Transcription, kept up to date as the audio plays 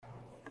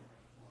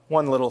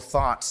one little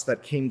thought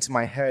that came to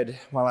my head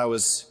while I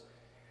was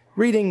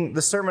reading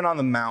the Sermon on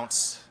the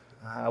Mount,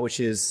 which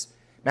is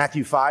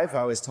Matthew 5. I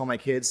always tell my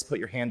kids, put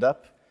your hand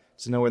up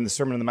to know when the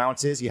Sermon on the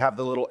Mount is. You have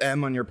the little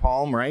M on your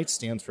palm, right?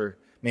 Stands for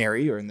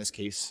Mary, or in this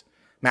case,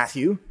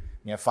 Matthew.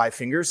 You have 5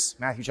 fingers.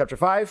 Matthew chapter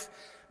 5.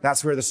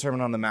 That's where the Sermon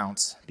on the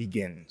Mount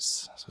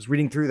begins. So I was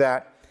reading through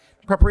that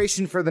in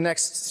preparation for the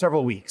next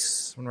several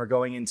weeks when we're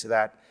going into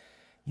that,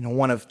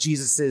 one of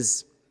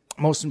Jesus's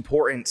most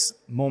important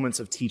moments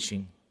of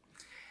teaching.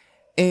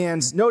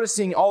 And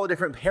noticing all the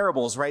different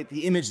parables, right?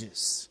 The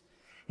images.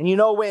 And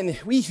when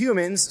we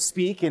humans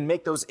speak and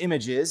make those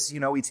images,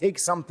 we take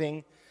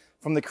something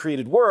from the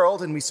created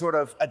world and we sort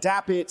of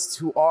adapt it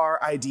to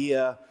our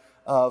idea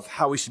of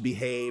how we should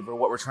behave or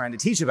what we're trying to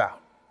teach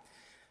about.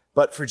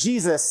 But for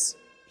Jesus,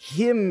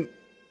 him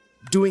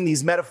doing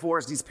these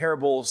metaphors, these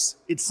parables,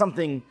 it's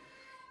something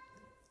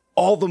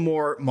all the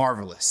more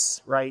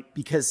marvelous, right?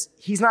 Because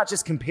he's not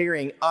just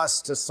comparing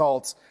us to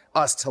salt,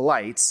 us to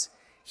light.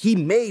 He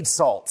made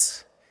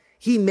salt.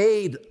 He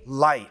made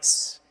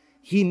light.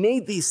 He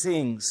made these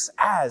things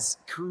as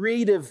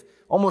creative,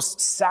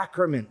 almost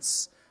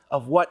sacraments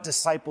of what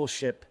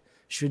discipleship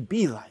should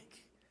be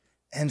like.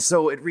 And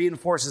so it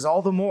reinforces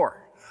all the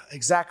more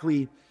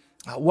exactly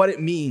what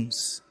it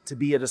means to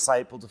be a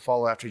disciple, to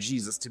follow after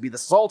Jesus, to be the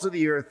salt of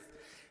the earth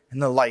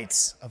and the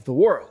light of the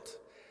world.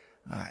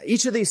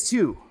 Each of these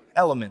two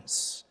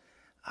elements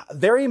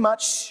very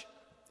much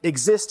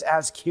exist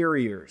as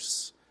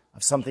carriers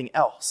of something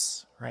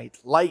else, right?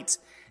 Light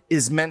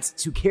is meant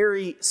to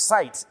carry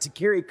sight, to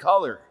carry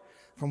color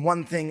from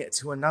one thing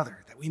to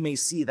another, that we may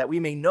see, that we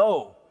may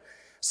know.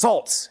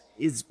 Salt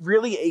is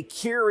really a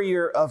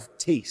carrier of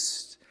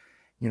taste.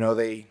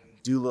 They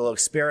do little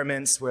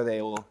experiments where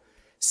they will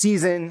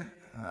season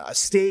a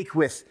steak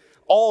with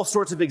all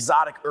sorts of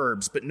exotic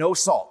herbs, but no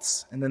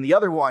salts. And then the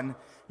other one,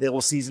 they will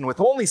season with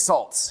only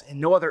salts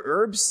and no other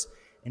herbs.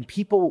 And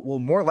people will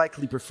more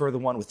likely prefer the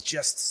one with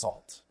just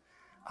salt.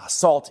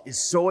 Salt is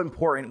so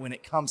important when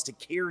it comes to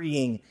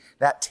carrying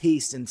that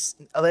taste and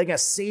letting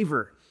us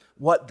savor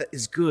what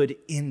is good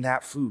in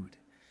that food.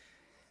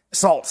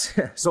 Salt,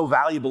 so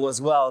valuable as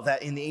well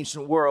that in the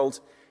ancient world,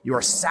 your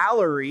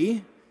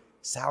salary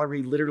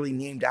literally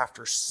named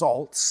after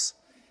salts,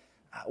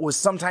 was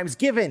sometimes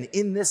given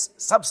in this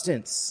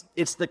substance.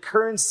 It's the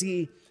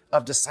currency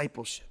of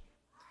discipleship.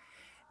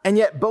 And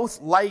yet both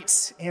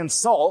light and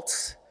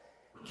salt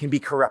can be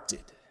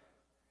corrupted.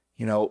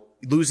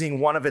 Losing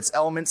one of its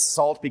elements,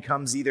 salt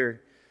becomes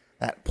either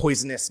that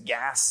poisonous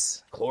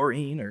gas,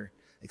 chlorine, or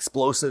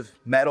explosive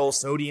metal,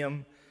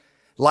 sodium.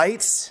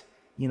 Light,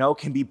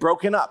 can be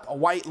broken up, a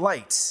white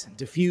light,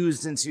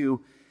 diffused into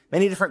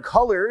many different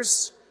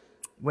colors.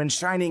 When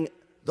shining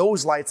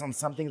those lights on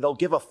something, they'll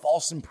give a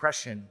false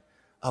impression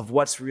of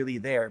what's really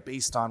there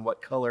based on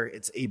what color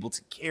it's able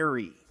to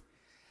carry.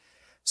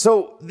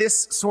 So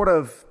this sort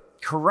of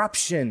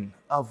corruption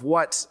of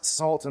what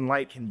salt and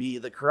light can be,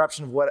 the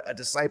corruption of what a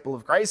disciple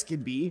of Christ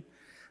can be,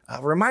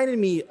 reminded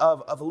me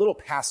of a little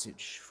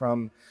passage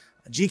from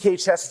G.K.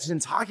 Chesterton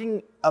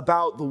talking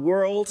about the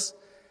world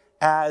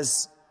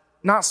as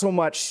not so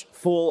much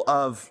full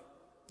of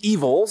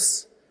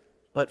evils,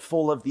 but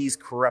full of these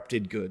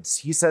corrupted goods.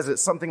 He says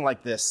it's something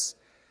like this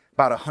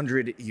about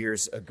 100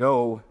 years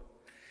ago.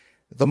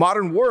 The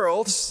modern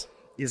world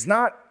is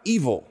not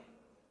evil.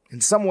 In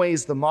some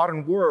ways, the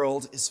modern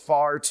world is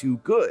far too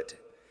good.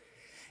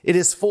 It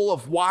is full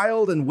of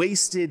wild and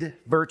wasted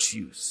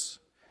virtues.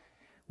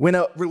 When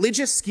a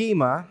religious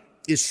schema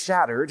is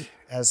shattered,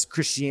 as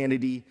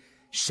Christianity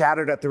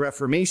shattered at the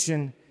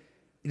Reformation,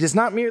 it is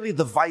not merely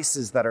the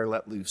vices that are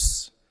let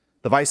loose.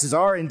 The vices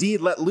are indeed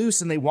let loose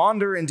and they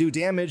wander and do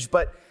damage,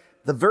 but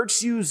the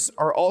virtues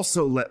are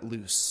also let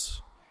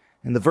loose.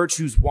 And the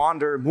virtues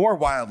wander more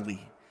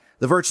wildly.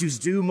 The virtues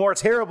do more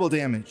terrible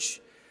damage.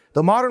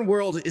 The modern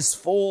world is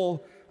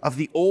full of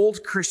the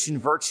old Christian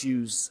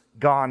virtues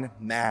gone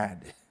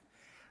mad.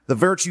 The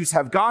virtues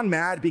have gone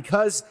mad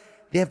because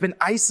they have been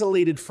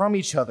isolated from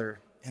each other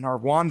and are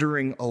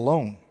wandering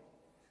alone.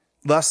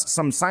 Thus,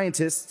 some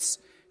scientists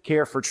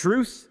care for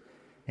truth,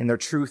 and their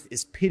truth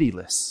is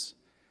pitiless.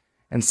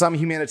 And some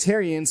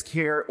humanitarians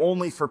care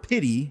only for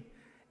pity,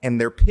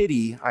 and their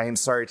pity, I am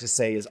sorry to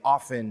say, is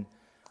often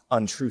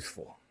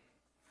untruthful.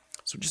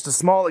 So just a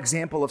small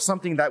example of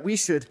something that we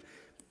should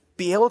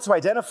be able to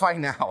identify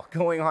now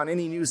going on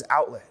any news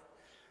outlet.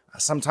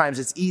 Sometimes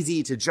it's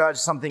easy to judge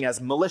something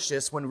as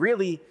malicious when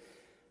really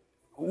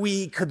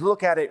we could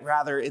look at it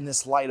rather in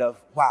this light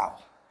of, wow,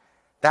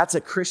 that's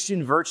a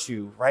Christian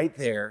virtue right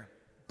there,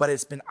 but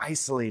it's been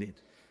isolated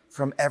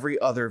from every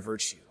other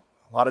virtue.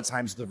 A lot of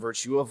times the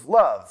virtue of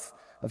love,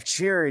 of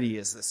charity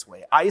is this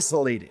way,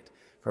 isolated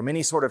from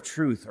any sort of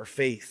truth or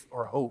faith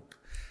or hope.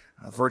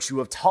 A virtue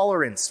of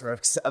tolerance or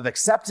of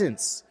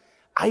acceptance,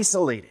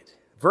 isolated.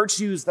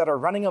 Virtues that are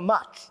running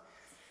amok.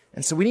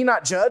 And so we need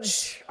not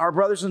judge our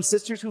brothers and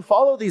sisters who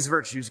follow these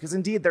virtues, because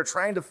indeed they're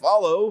trying to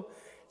follow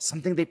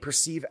something they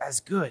perceive as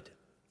good.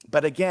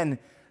 But again,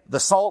 the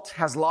salt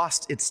has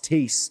lost its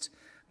taste.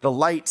 The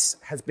light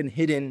has been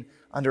hidden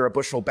under a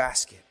bushel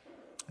basket.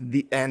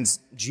 And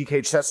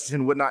G.K.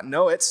 Chesterton would not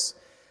know it,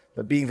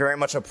 but being very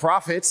much a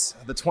prophet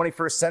of the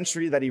 21st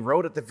century that he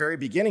wrote at the very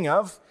beginning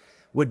of,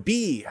 would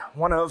be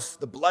one of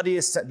the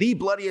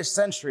bloodiest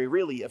century,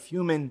 really, of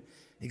human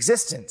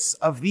existence,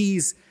 of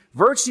these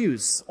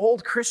virtues,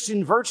 old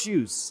Christian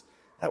virtues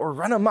that were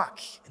run amok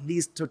in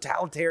these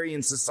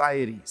totalitarian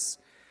societies,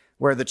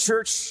 where the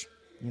church,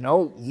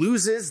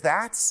 loses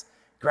that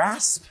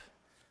grasp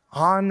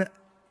on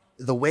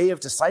the way of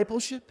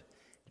discipleship.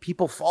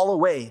 People fall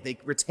away. They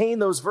retain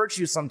those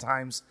virtues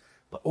sometimes,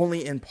 but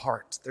only in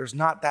part. There's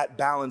not that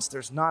balance.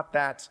 There's not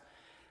that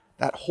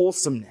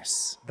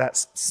wholesomeness, that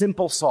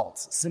simple salt,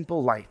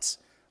 simple light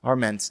are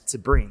meant to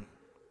bring.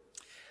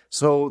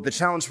 So the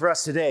challenge for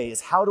us today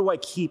is, how do I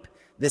keep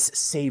this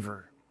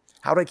savor?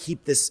 How do I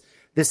keep this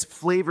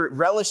flavor,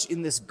 relish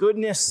in this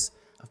goodness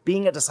of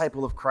being a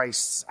disciple of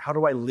Christ? How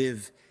do I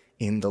live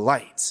in the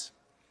light?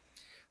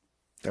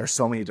 There are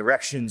so many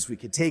directions we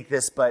could take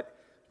this, but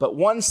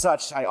one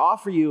such I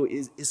offer you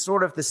is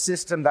sort of the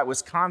system that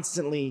was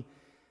constantly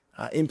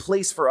in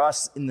place for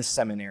us in the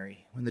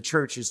seminary when the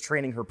church is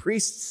training her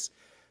priests.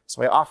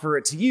 So I offer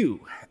it to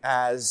you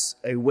as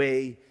a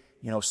way,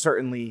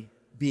 certainly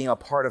being a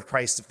part of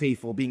Christ's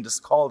faithful, being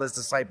just called as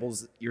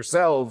disciples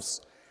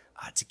yourselves,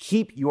 to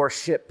keep your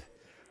ship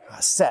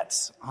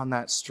set on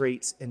that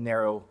straight and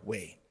narrow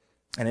way.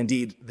 And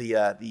indeed,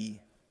 the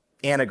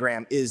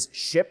anagram is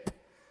ship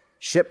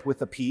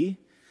with a P,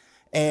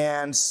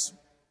 and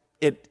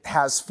it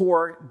has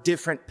 4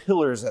 different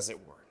pillars, as it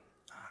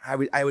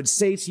were. I would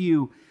say to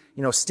you,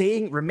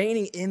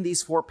 remaining in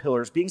these 4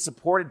 pillars, being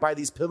supported by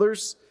these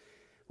pillars,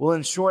 will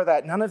ensure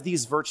that none of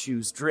these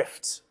virtues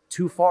drift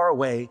too far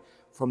away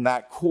from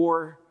that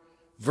core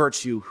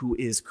virtue who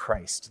is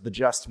Christ, the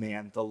just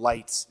man, the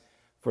light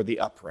for the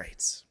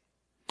upright.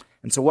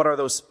 And so what are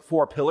those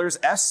 4 pillars?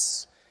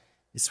 S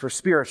is for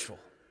spiritual.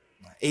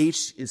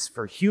 H is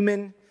for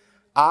human.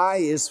 I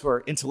is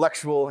for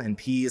intellectual. And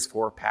P is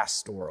for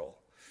pastoral.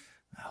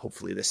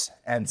 Hopefully this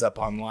ends up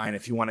online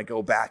if you want to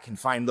go back and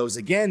find those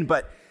again.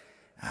 But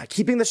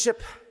keeping the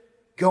ship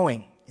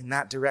going in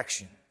that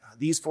direction.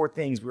 These 4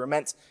 things, we were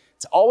meant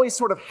to always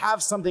sort of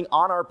have something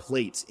on our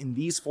plate in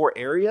these 4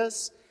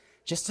 areas,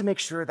 just to make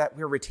sure that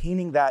we're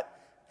retaining that,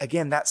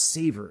 again, that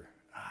savor,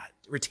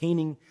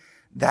 retaining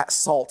that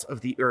salt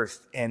of the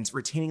earth, and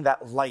retaining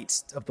that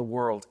light of the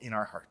world in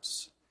our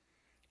hearts.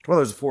 What are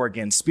those 4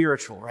 again?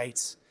 Spiritual,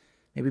 right?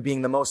 Maybe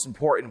being the most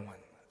important one.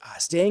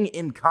 Staying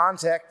in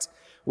contact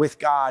with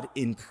God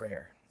in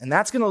prayer. And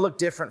that's going to look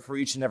different for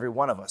each and every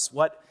one of us,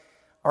 what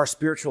our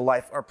spiritual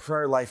life, our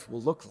prayer life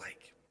will look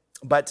like.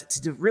 But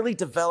to really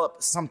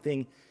develop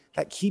something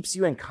that keeps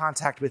you in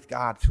contact with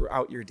God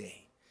throughout your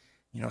day.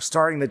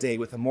 Starting the day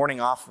with a morning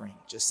offering,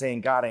 just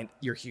saying, God,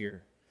 you're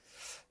here.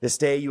 This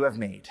day you have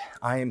made.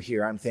 I am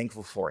here. I'm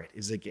thankful for it. It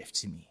is a gift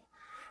to me.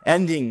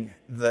 Ending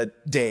the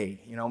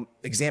day,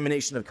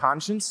 examination of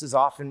conscience is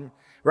often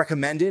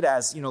recommended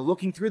as,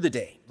 looking through the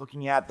day,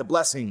 looking at the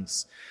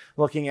blessings,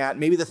 looking at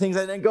maybe the things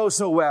that didn't go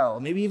so well,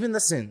 maybe even the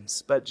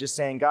sins, but just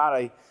saying,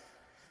 God,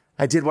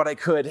 I did what I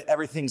could.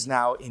 Everything's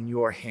now in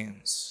your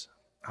hands.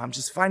 I'm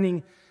just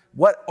finding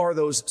what are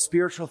those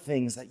spiritual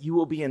things that you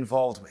will be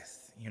involved with.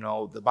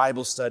 The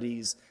Bible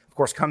studies, of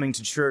course, coming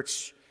to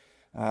church,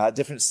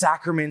 different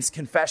sacraments,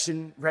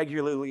 confession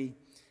regularly,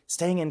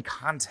 staying in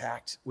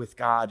contact with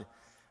God.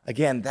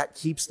 Again, that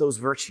keeps those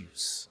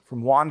virtues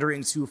from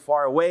wandering too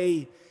far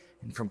away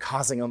and from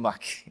causing a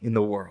muck in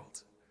the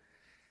world.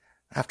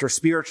 After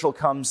spiritual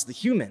comes the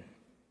human.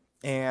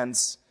 And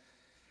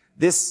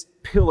this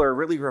pillar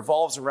really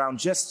revolves around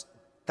just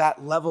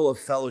that level of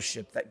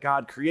fellowship that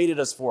God created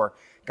us for.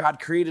 God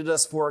created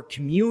us for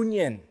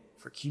communion,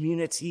 for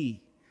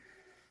community.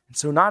 And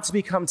so not to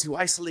become too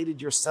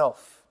isolated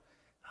yourself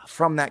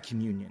from that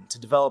communion, to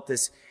develop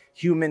this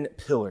human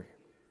pillar,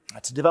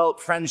 to develop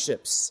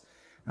friendships.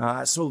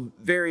 So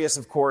various,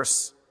 of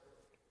course,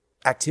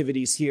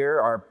 activities here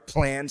are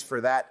planned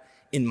for that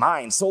in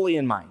mind, solely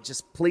in mind,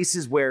 just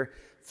places where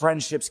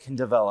friendships can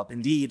develop.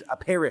 Indeed, a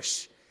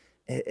parish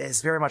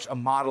is very much a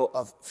model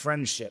of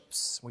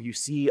friendships, where you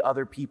see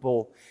other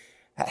people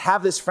that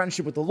have this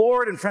friendship with the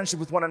Lord and friendship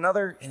with one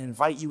another and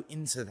invite you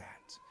into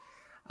that.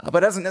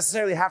 But it doesn't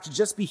necessarily have to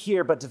just be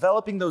here, but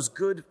developing those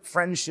good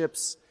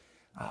friendships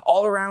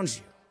all around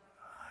you.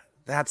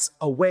 That's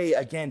a way,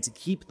 again, to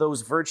keep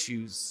those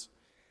virtues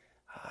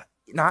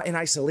not in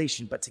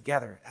isolation, but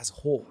together as a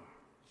whole.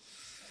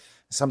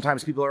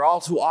 Sometimes people are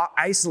all too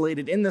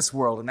isolated in this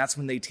world, and that's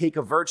when they take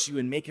a virtue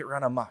and make it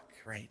run amok,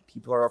 right?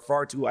 People are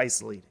far too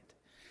isolated.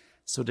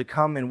 So to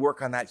come and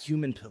work on that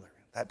human pillar,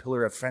 that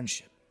pillar of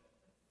friendship.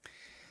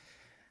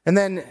 And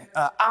then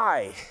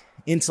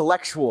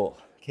intellectual,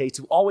 okay,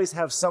 to always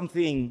have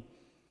something,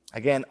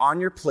 again, on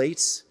your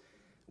plate,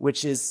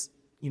 which is,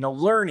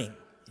 learning,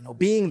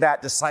 being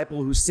that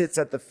disciple who sits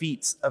at the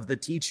feet of the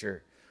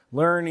teacher,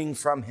 learning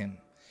from him.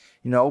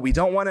 We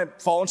don't want to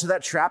fall into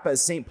that trap,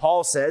 as St.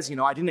 Paul says,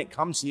 I didn't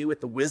come to you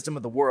with the wisdom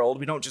of the world.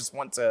 We don't just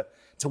want to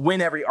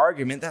win every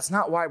argument. That's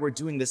not why we're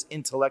doing this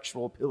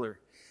intellectual pillar,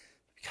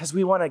 because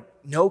we want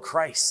to know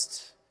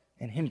Christ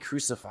and him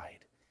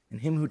crucified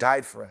and him who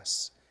died for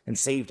us and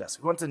saved us.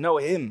 We want to know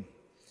him.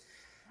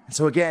 And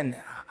so again,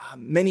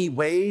 many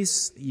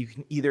ways you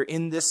can either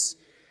in this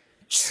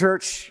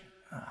church,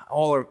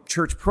 all our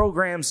church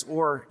programs,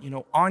 or,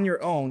 on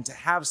your own to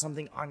have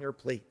something on your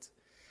plate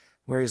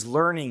where he's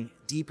learning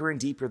deeper and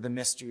deeper the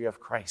mystery of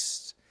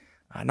Christ.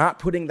 Not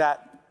putting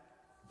that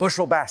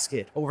bushel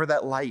basket over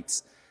that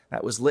light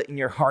that was lit in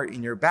your heart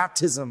in your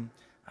baptism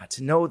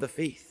to know the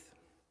faith.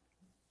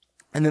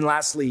 And then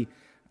lastly,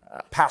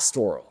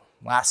 pastoral.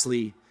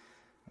 Lastly,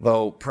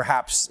 though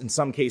perhaps in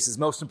some cases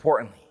most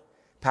importantly,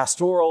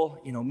 pastoral,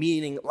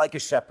 meaning like a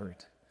shepherd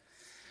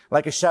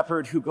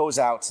who goes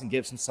out and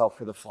gives himself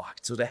for the flock.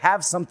 So to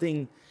have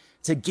something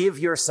to give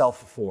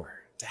yourself for,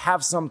 to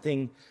have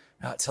something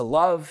to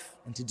love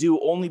and to do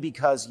only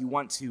because you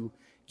want to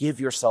give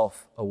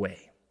yourself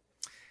away.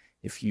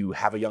 If you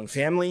have a young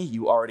family,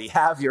 you already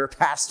have your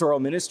pastoral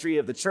ministry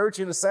of the church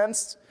in a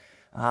sense.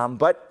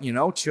 But,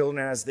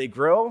 children as they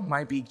grow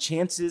might be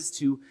chances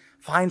to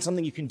find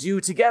something you can do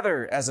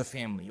together as a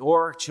family,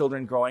 or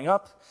children growing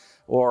up,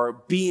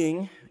 or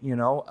being,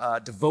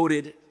 a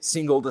devoted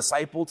single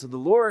disciple to the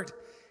Lord.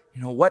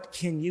 What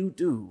can you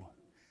do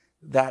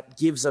that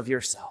gives of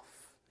yourself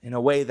in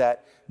a way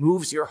that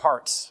moves your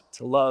heart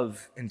to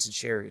love and to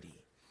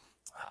charity?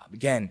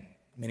 Again,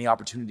 many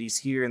opportunities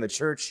here in the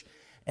church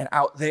and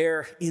out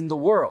there in the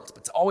world,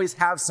 but to always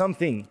have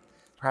something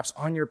perhaps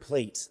on your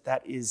plate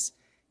that is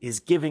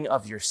giving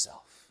of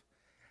yourself.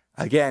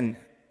 Again,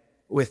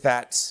 with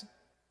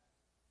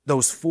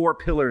those four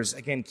pillars,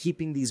 again,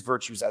 keeping these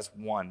virtues as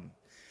one,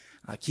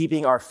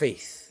 keeping our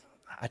faith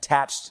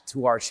attached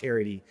to our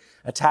charity,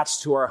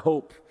 attached to our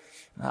hope,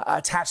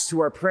 attached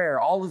to our prayer,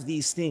 all of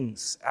these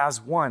things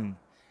as one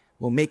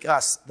will make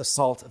us the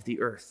salt of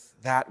the earth,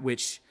 that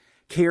which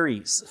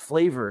carries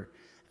flavor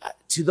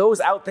to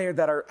those out there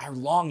that are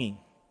longing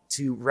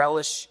to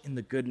relish in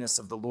the goodness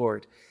of the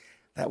Lord,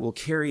 that will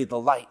carry the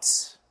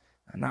light,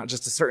 not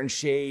just a certain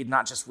shade,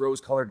 not just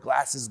rose-colored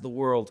glasses of the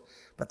world,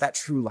 but that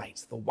true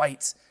light, the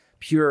white,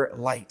 pure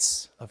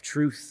light of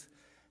truth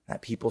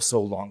that people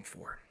so long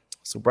for.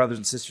 So brothers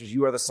and sisters,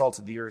 you are the salt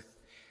of the earth.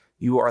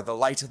 You are the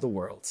light of the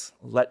world.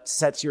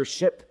 Set your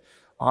ship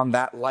on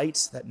that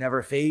light that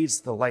never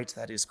fades, the light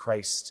that is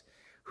Christ,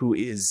 who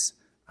is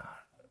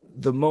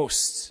the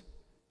most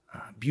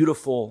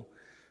beautiful,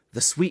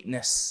 the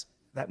sweetness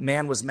that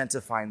man was meant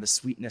to find, the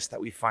sweetness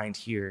that we find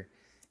here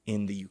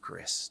in the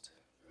Eucharist.